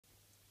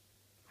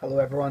Hello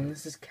everyone,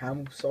 this is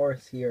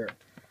Ankylosaurus here,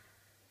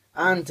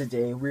 and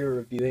today we're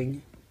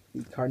reviewing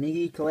the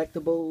Carnegie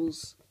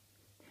Collectibles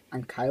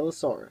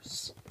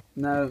Ankylosaurus.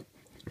 Now,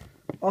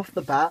 off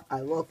the bat, I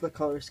love the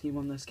color scheme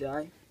on this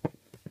guy.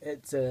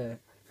 It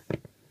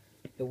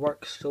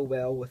works so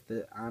well with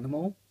the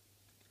animal,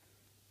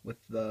 with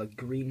the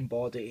green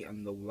body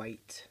and the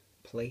white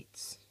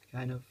plates,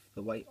 kind of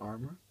the white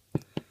armor.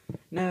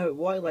 Now,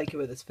 what I like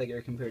about this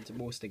figure compared to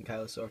most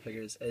Ankylosaur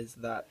figures is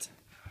that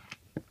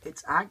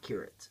it's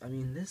accurate. I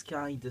mean, this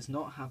guy does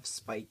not have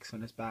spikes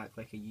on his back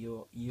like a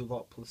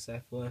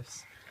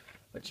Ankylosaurus,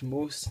 which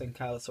most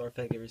Ankylosaur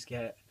figures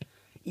get.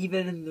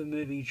 Even in the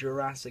movie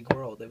Jurassic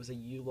World, it was a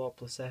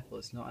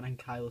Ankylosaurus, not an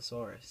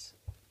Ankylosaurus.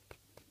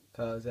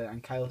 Because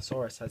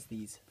Ankylosaurus has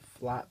these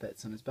flat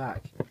bits on his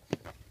back.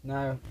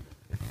 Now,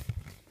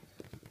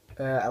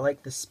 I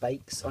like the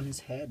spikes on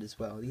his head as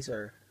well. These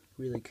are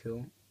really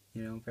cool.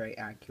 You know, very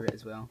accurate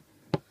as well.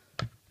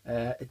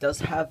 It does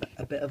have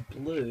a bit of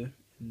blue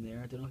in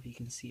there. I don't know if you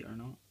can see it or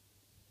not.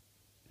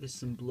 There's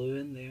some blue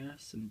in there,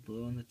 some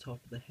blue on the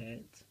top of the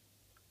head.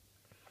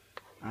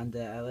 And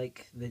I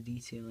like the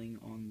detailing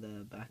on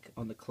the back,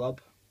 on the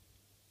club.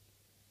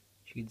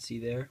 As you can see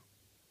there.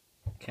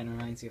 Kind of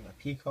reminds me of a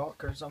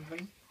peacock or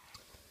something.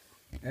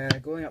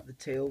 Going up the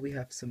tail, we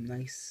have some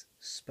nice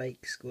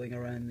spikes going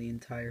around the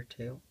entire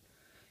tail.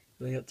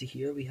 Going up to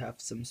here, we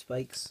have some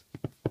spikes.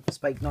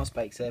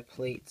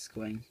 Plates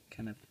going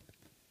kind of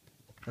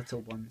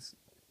little ones.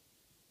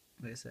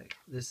 Wait a sec.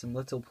 There's some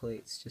little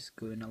plates just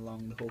going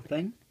along the whole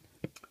thing.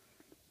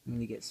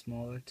 And they get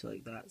smaller to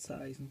like that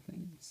size and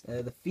things.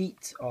 The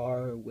feet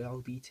are well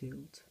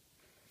detailed.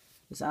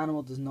 This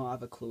animal does not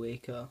have a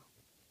cloaca.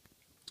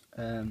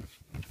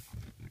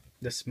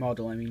 This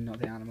model, I mean, not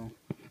the animal.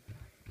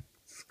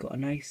 It's got a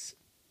nice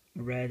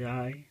red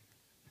eye.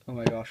 Oh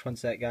my gosh, one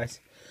sec, guys.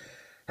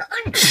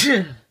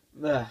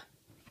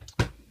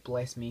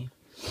 Bless me.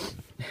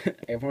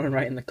 Everyone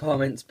write in the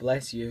comments,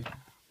 bless you.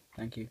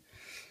 Thank you.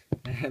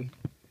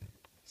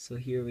 So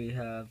here we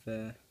have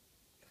the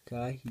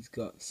guy. He's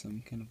got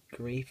some kind of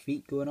grey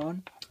feet going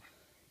on.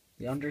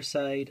 The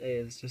underside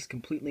is just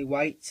completely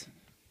white,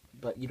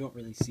 but you don't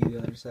really see the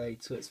other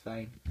side, so it's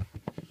fine.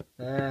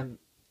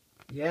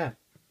 Yeah,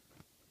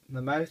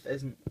 the mouth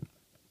isn't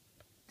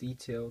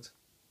detailed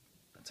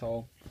at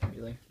all,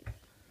 really.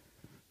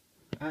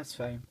 That's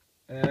fine.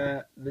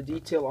 The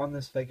detail on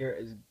this figure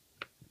is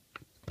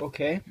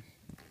okay.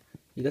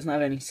 He doesn't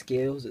have any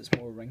scales, it's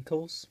more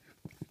wrinkles.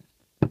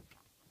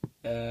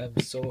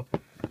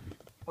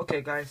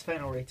 Okay guys,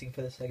 final rating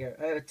for this figure.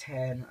 Out of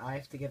 10, I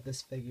have to give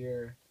this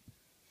figure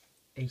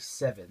a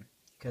 7.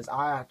 Because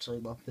I actually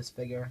love this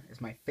figure.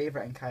 It's my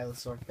favourite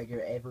Ankylosaur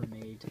figure ever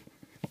made.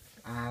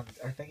 And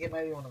I think it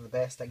might be one of the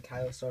best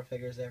Ankylosaur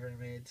figures ever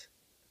made.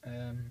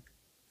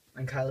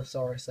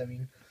 Ankylosaurus, I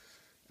mean.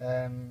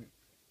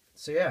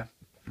 So yeah,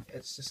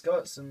 it's just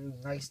got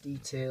some nice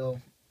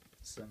detail,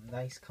 some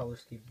nice colour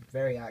scheme,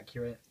 very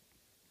accurate.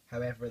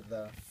 However,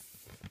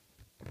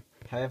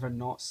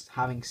 not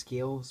having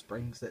scales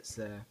brings its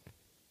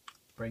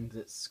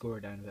score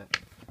down a bit.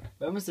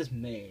 When was this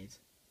made?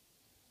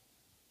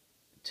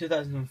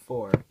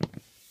 2004.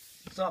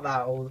 It's not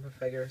that old of a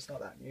figure. It's not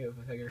that new of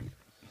a figure.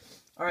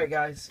 Alright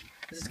guys,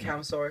 this is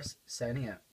Ankylosaurus signing out.